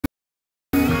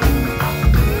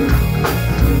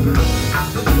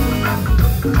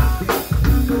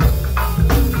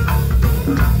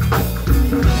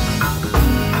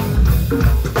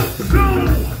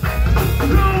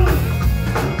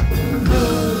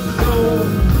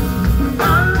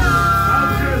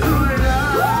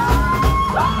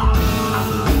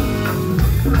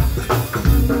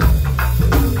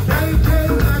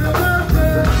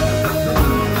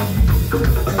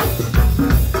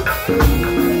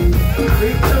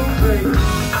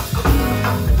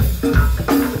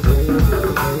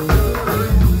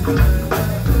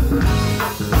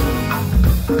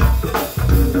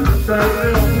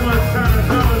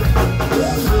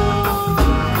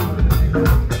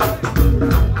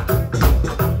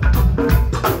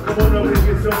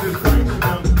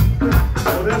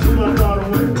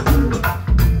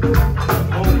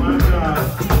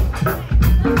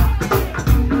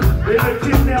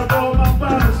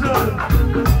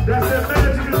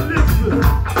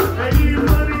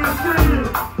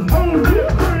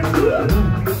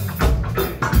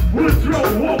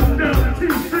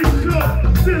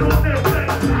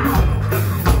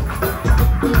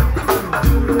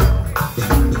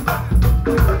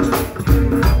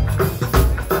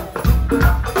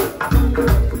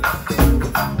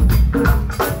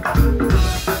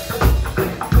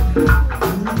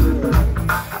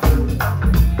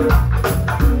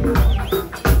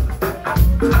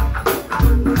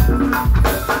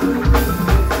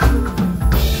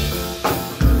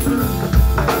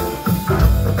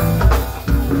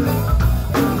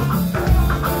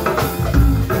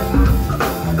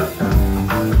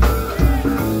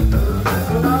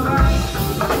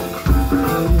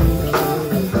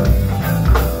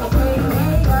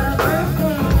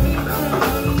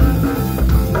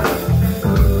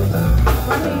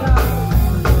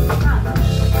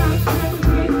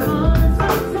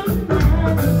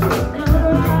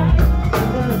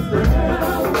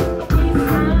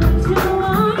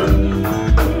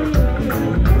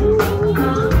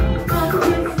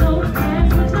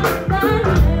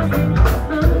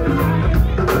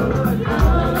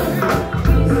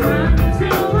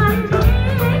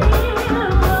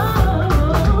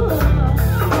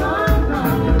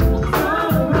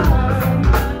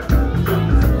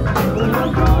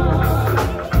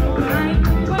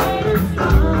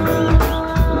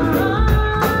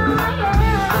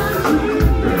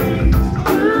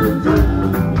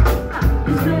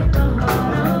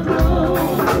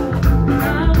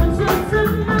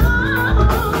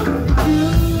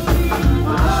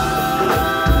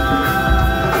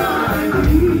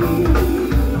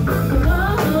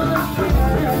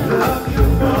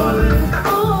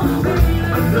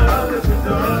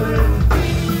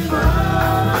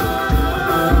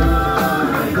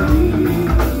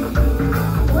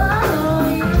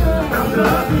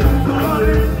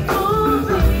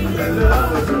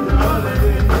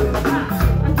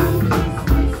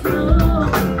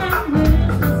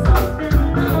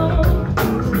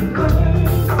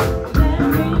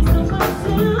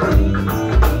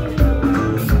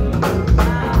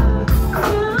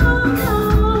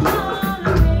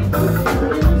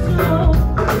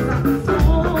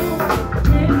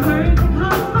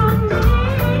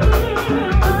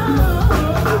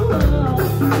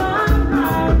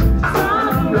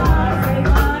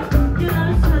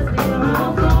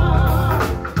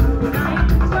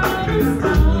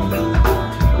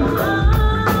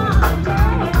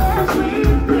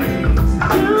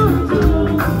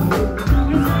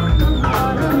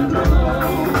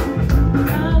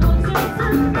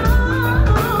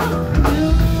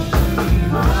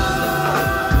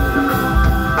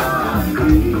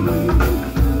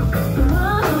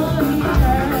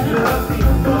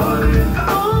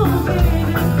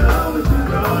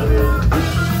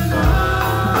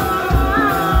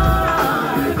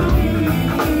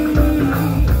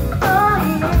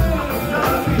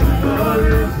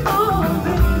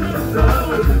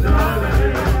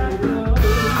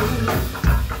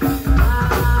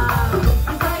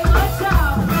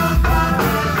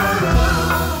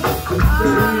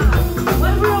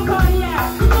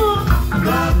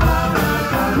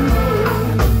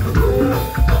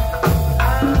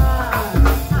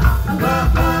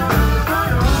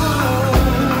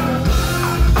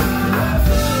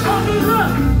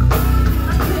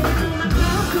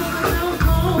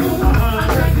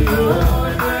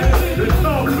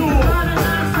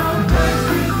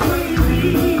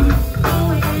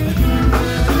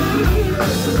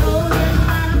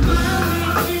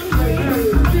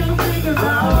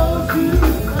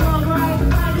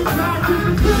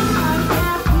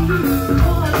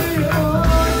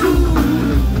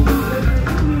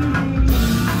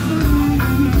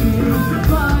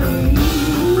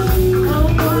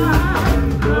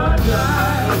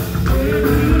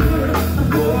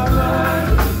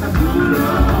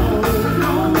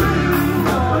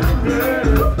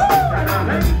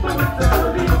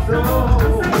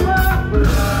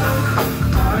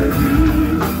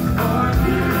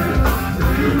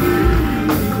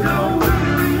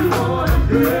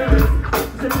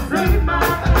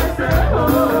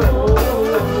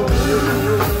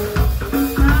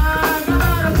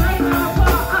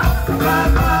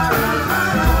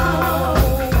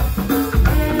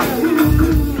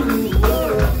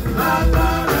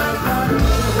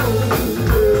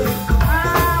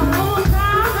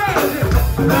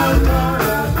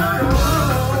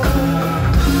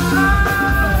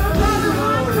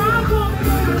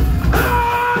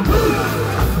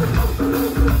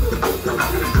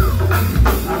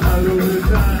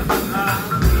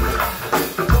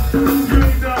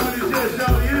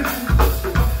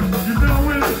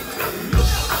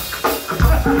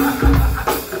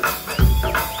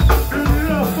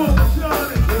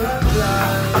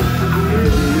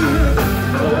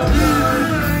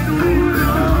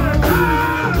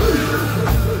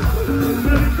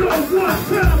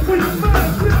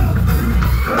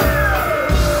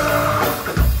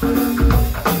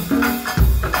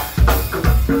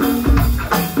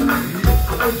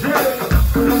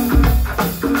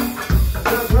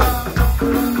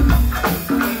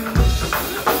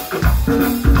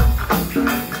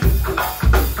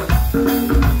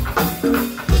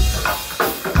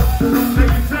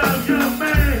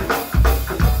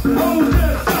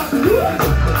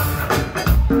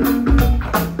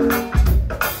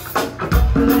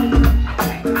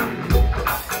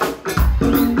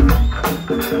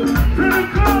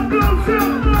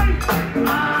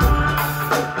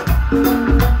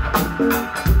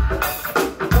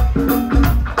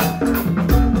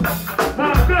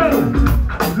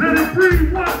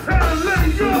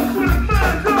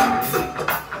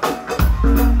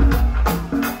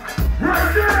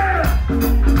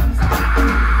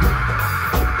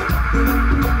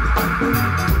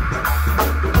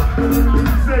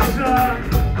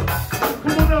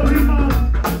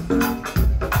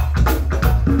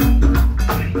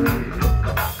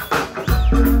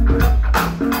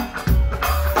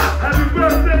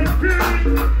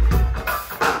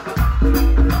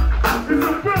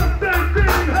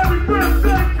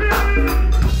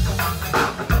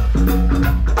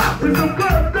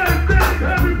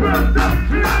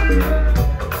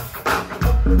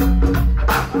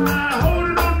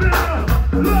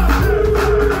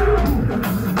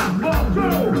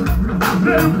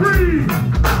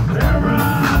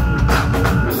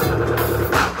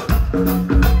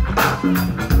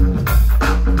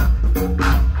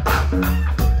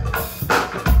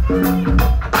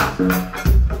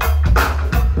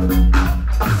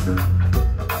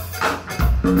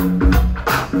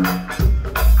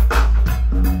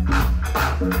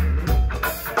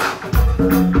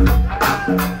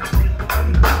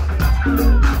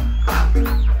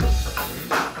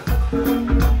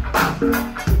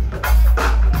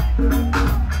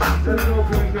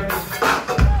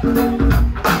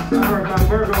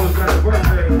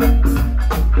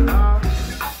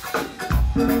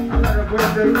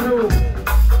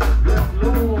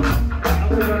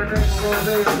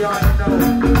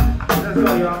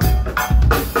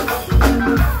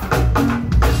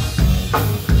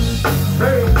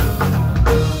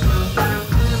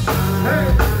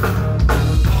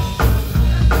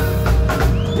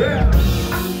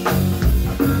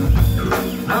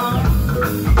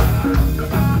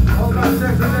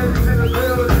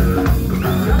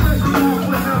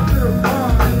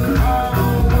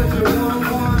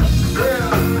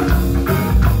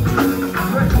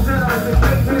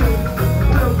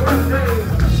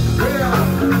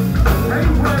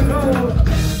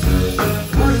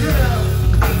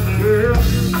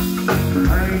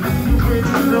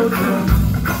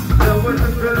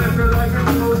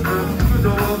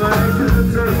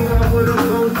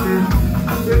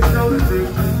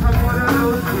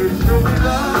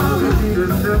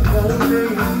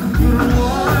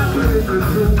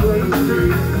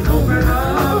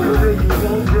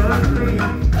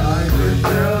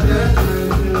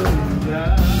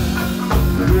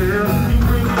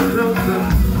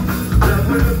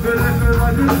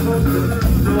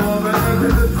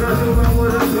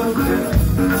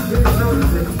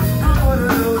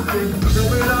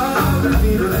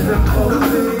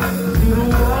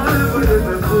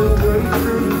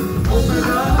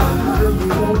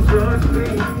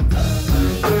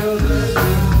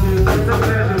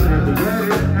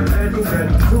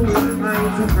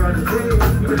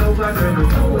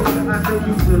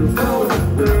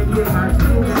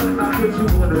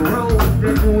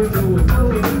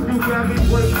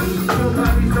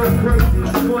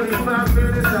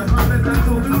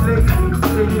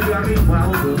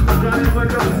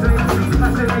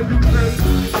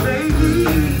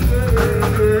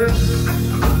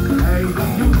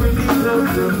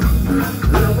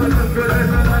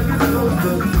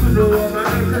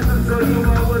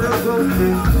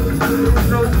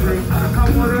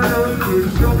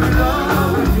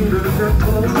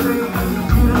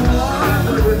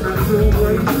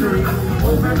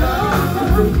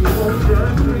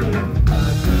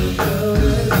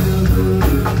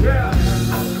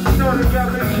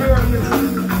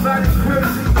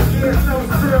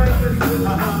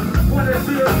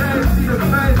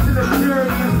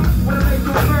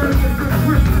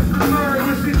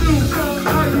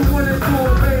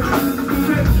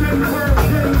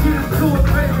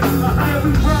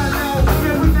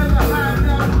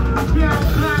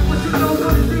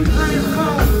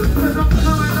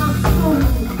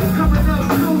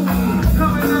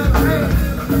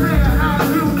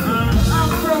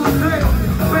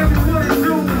Baby, what it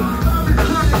do? I'm just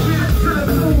trying to get it to the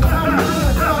moon. I'm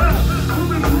doing something. Who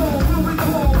we want?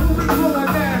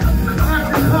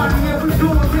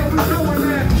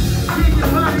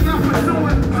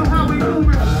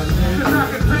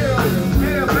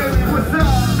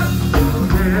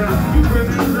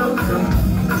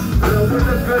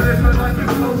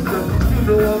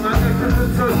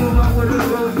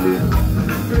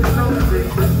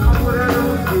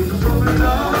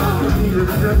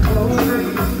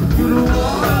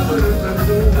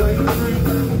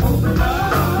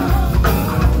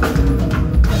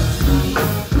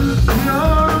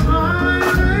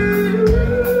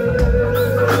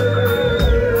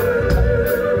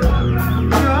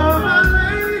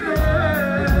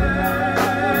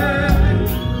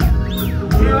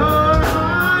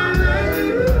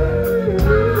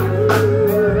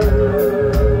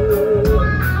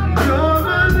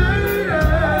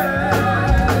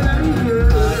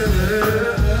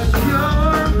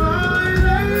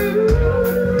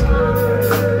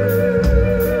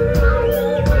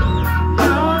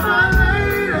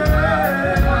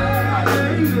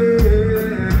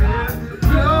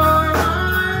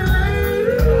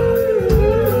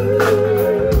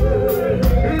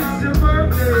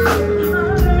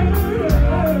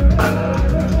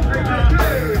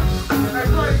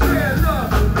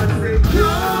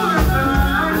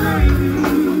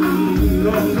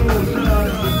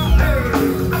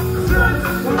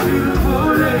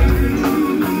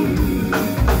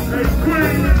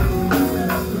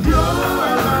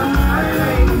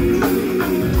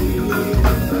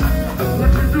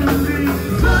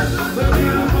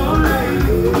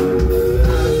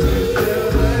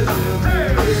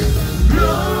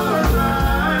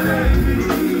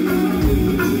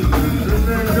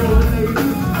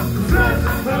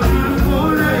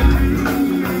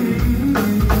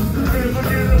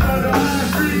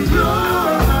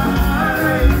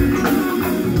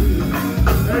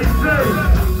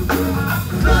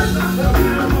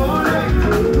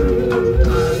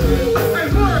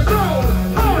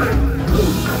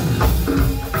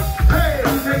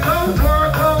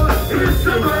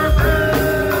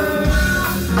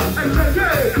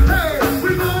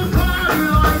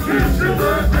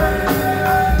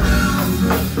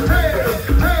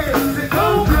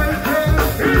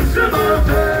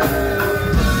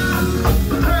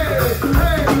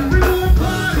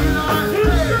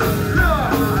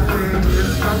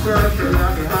 birthday,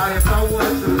 I'll get high if I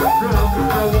want to, drunk if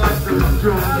I want to,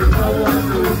 drunk if I want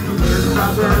to. It's my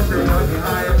birthday, I'll get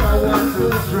high if I want to,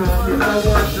 drunk if I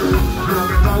want to,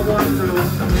 drunk if I want to.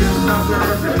 It's my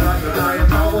birthday, I'll get high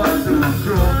if I want to,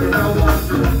 drunk if I want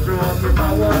to, drunk if I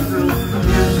want to.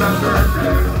 It's my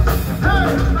birthday. Hey,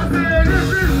 I said this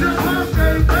is your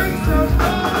birthday, make some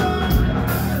fun.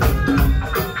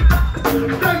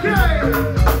 Okay,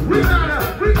 we got a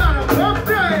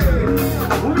birthday.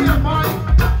 We are Mike.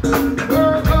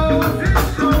 Virgos,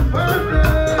 it's your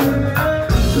birthday.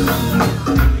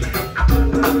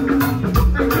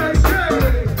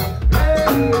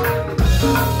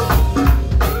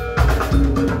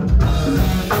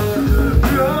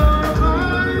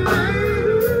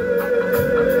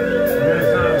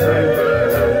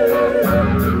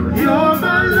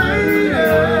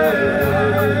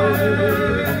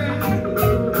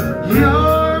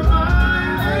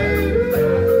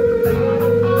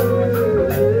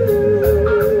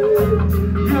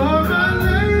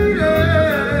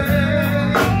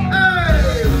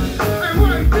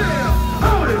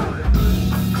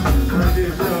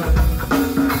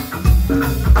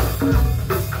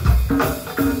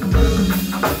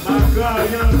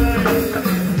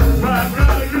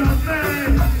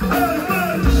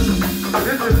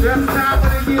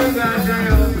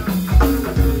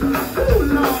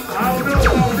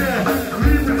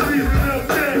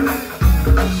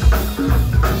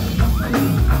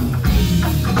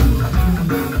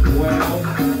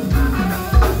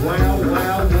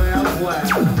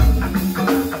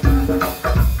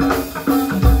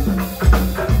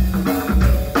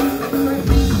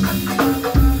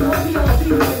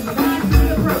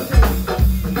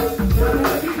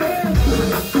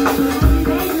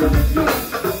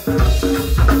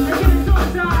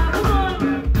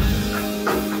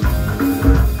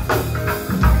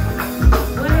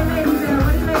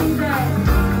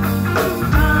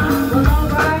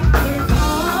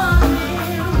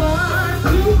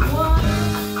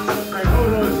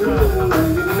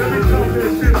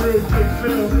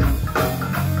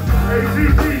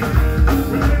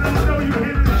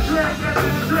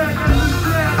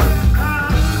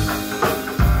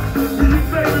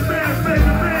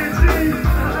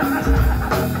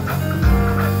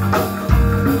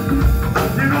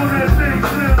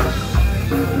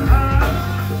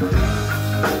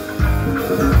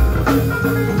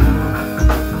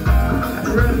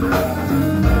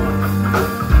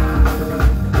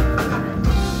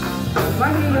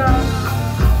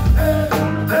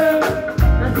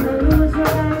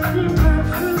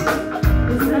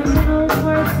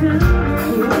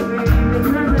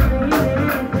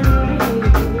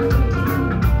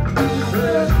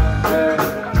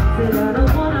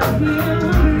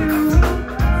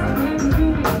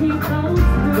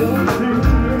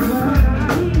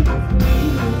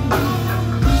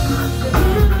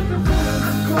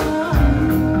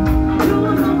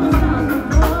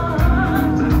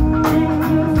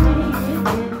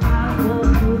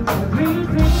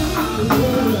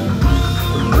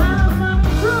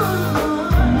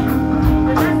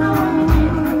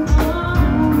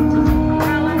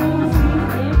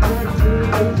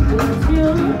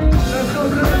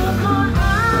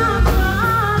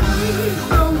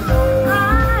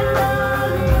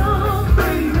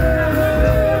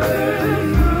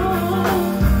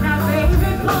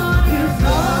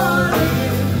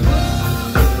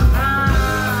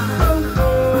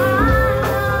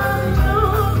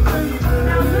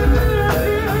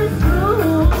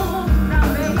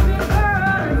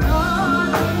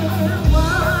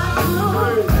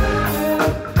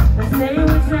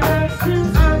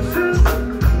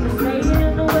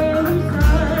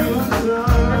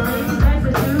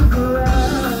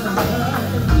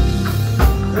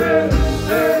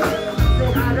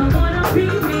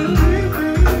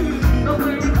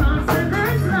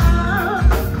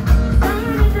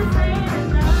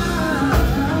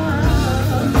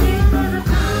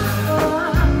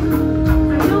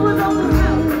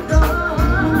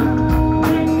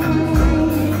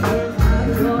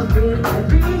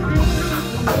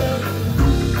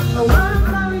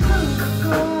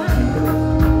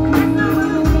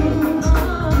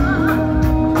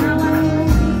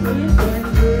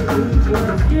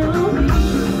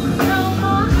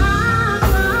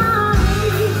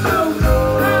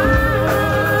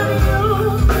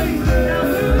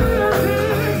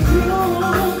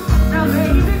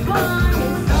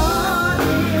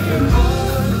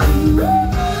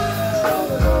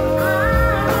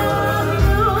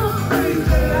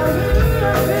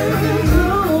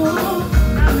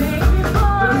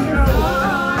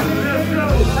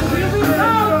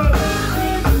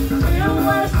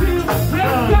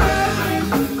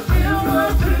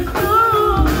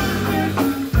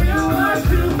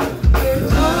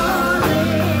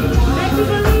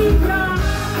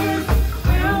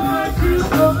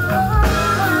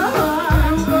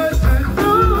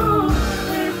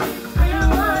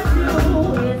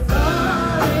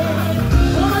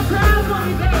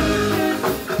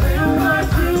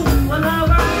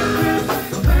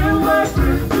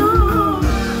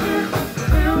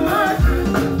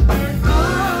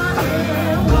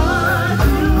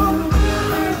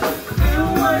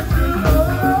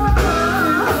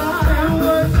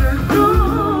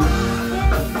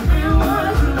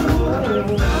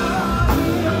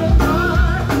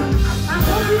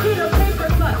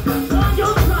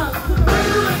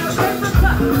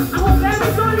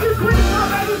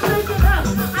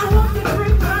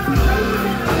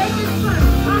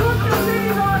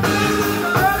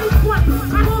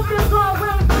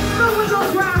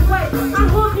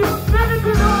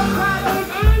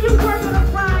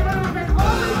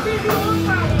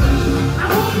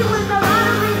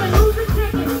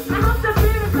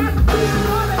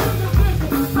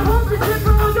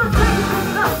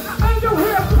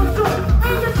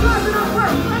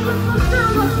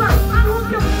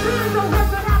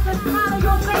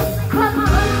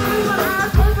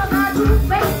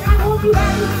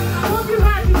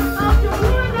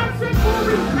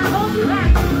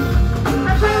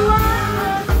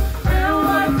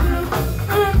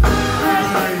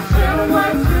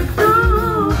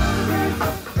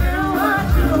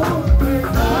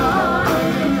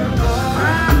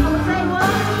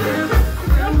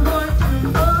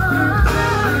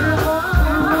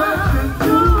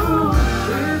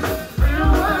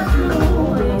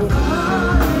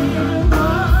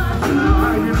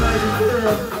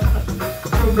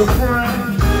 The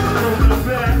front, from the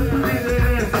back, get the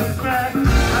ass and smack. I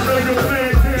know your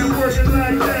man can't work it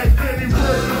like that, can he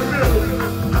work in the middle?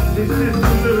 It's just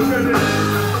a little bit of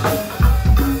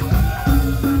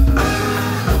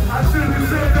I shouldn't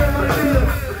say that right there.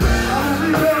 I'm gonna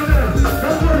leave that there.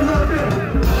 Don't worry about that.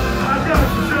 I got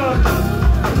you, John.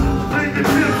 Bring the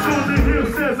chips on the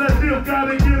hips as I dip.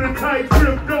 Gotta get a tight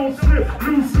grip, don't slip.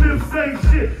 Loose lips ain't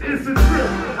shit, it's a trip.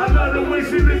 I love the way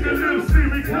she lick her lips, see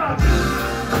me copy.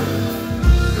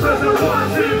 Cause I'm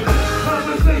watching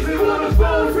conversation on the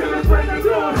phone, finna break the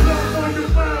door. Something on your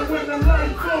mind when the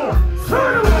lights on.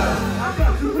 Turn it on, I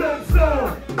got you reps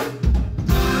on.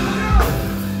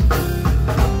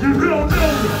 You don't know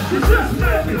me, you just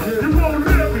met me, you won't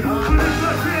let me. But if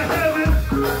I can't have it,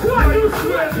 why you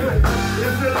sweating?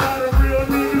 There's a lot of real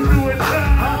niggas doing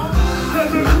time. Cause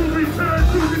the movie turned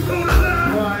to the soda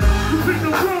line. You pick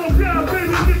the wrong guy,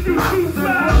 baby, think you too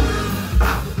fly.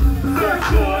 Search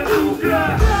for a new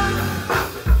guy.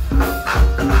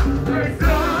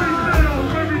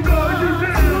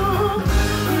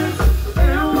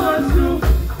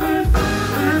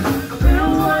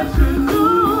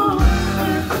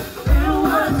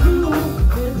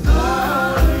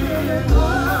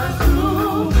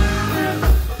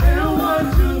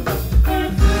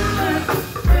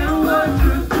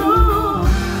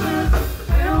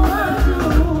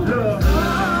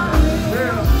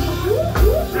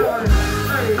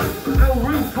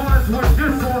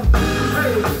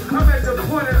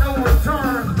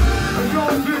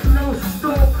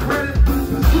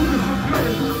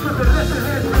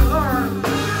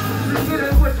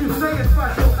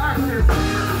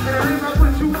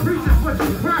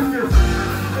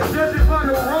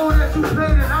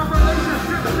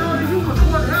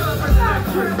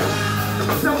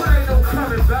 So it ain't no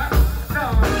coming back. No,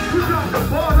 you drop the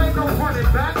ball, ain't no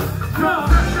running back. Drop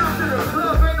touchdown to the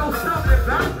club, ain't no stopping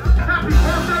back. Happy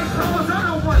birthday, cause I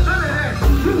don't want none of that.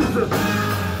 User,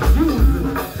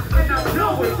 and I'm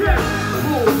done with that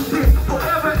bullshit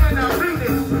forever, and I mean it.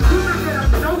 You think that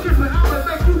I'm joking, but I'ma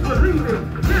make you believe it.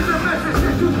 Here's a message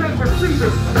that you can't receive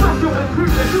it. Fuck your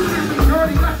agreement, you did me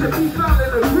dirty, I should be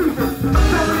filing a grievance.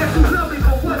 Tell me that you love me,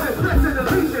 but wasn't pressing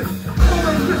allegiance.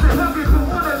 Always kissing, hugging, but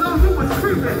wanna know you was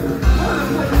creeping. All the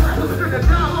boys, I was finna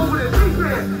dive over the deep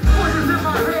end. Voices in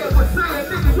my head.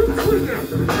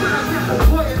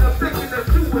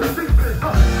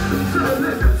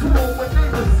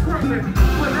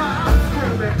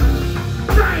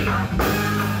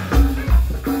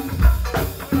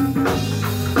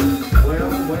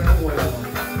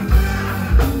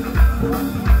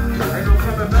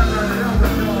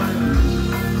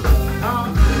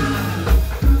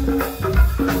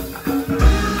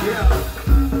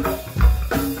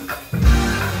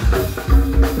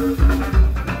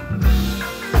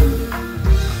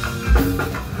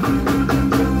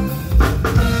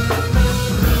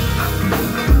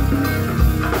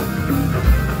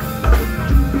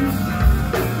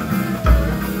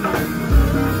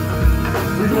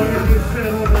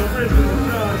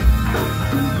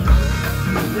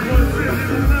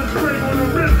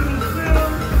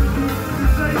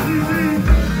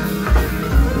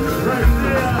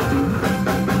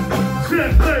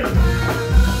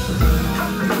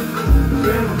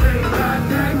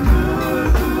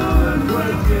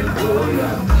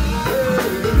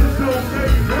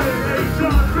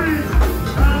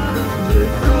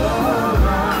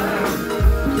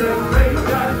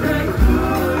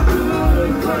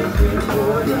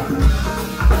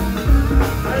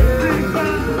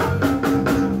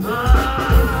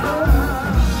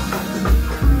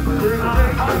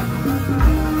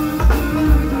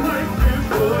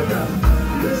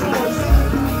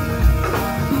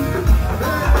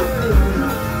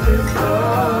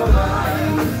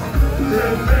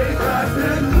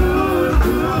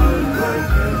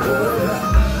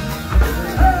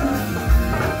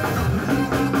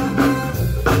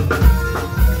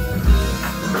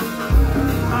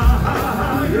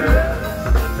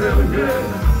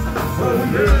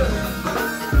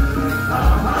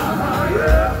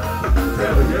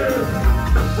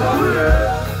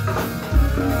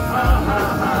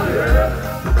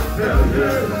 Hell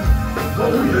yeah.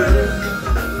 Oh yeah.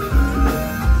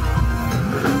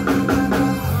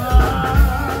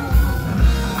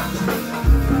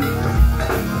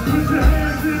 Put your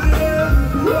hands in the air.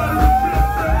 What do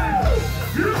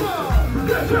you get them on.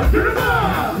 Get them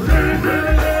on. Hands in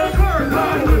the air.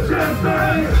 Body with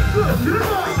champagne. Get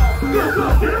them on.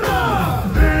 Get them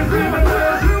on. Hands in the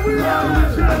air. Body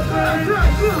with champagne.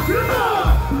 Get them on.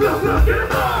 Get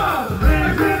them on.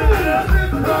 Hands in the air.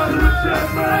 Body with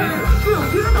champagne.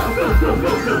 Get them on. Get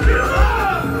them on.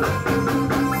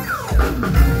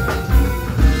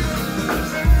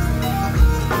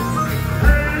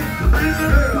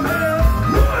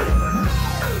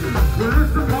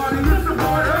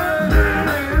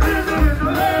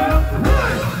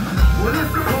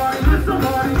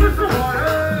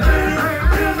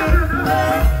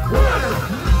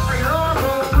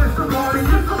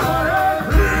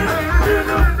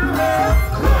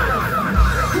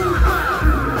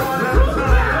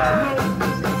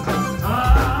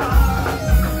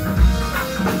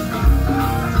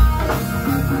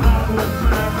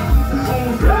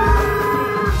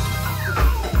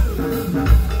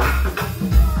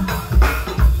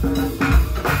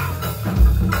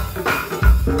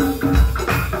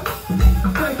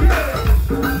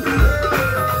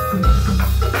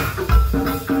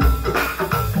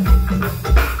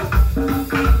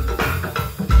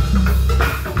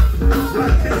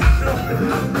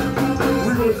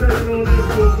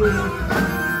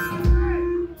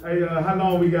 Hey, how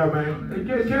long we got, man?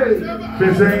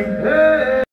 15? Hey.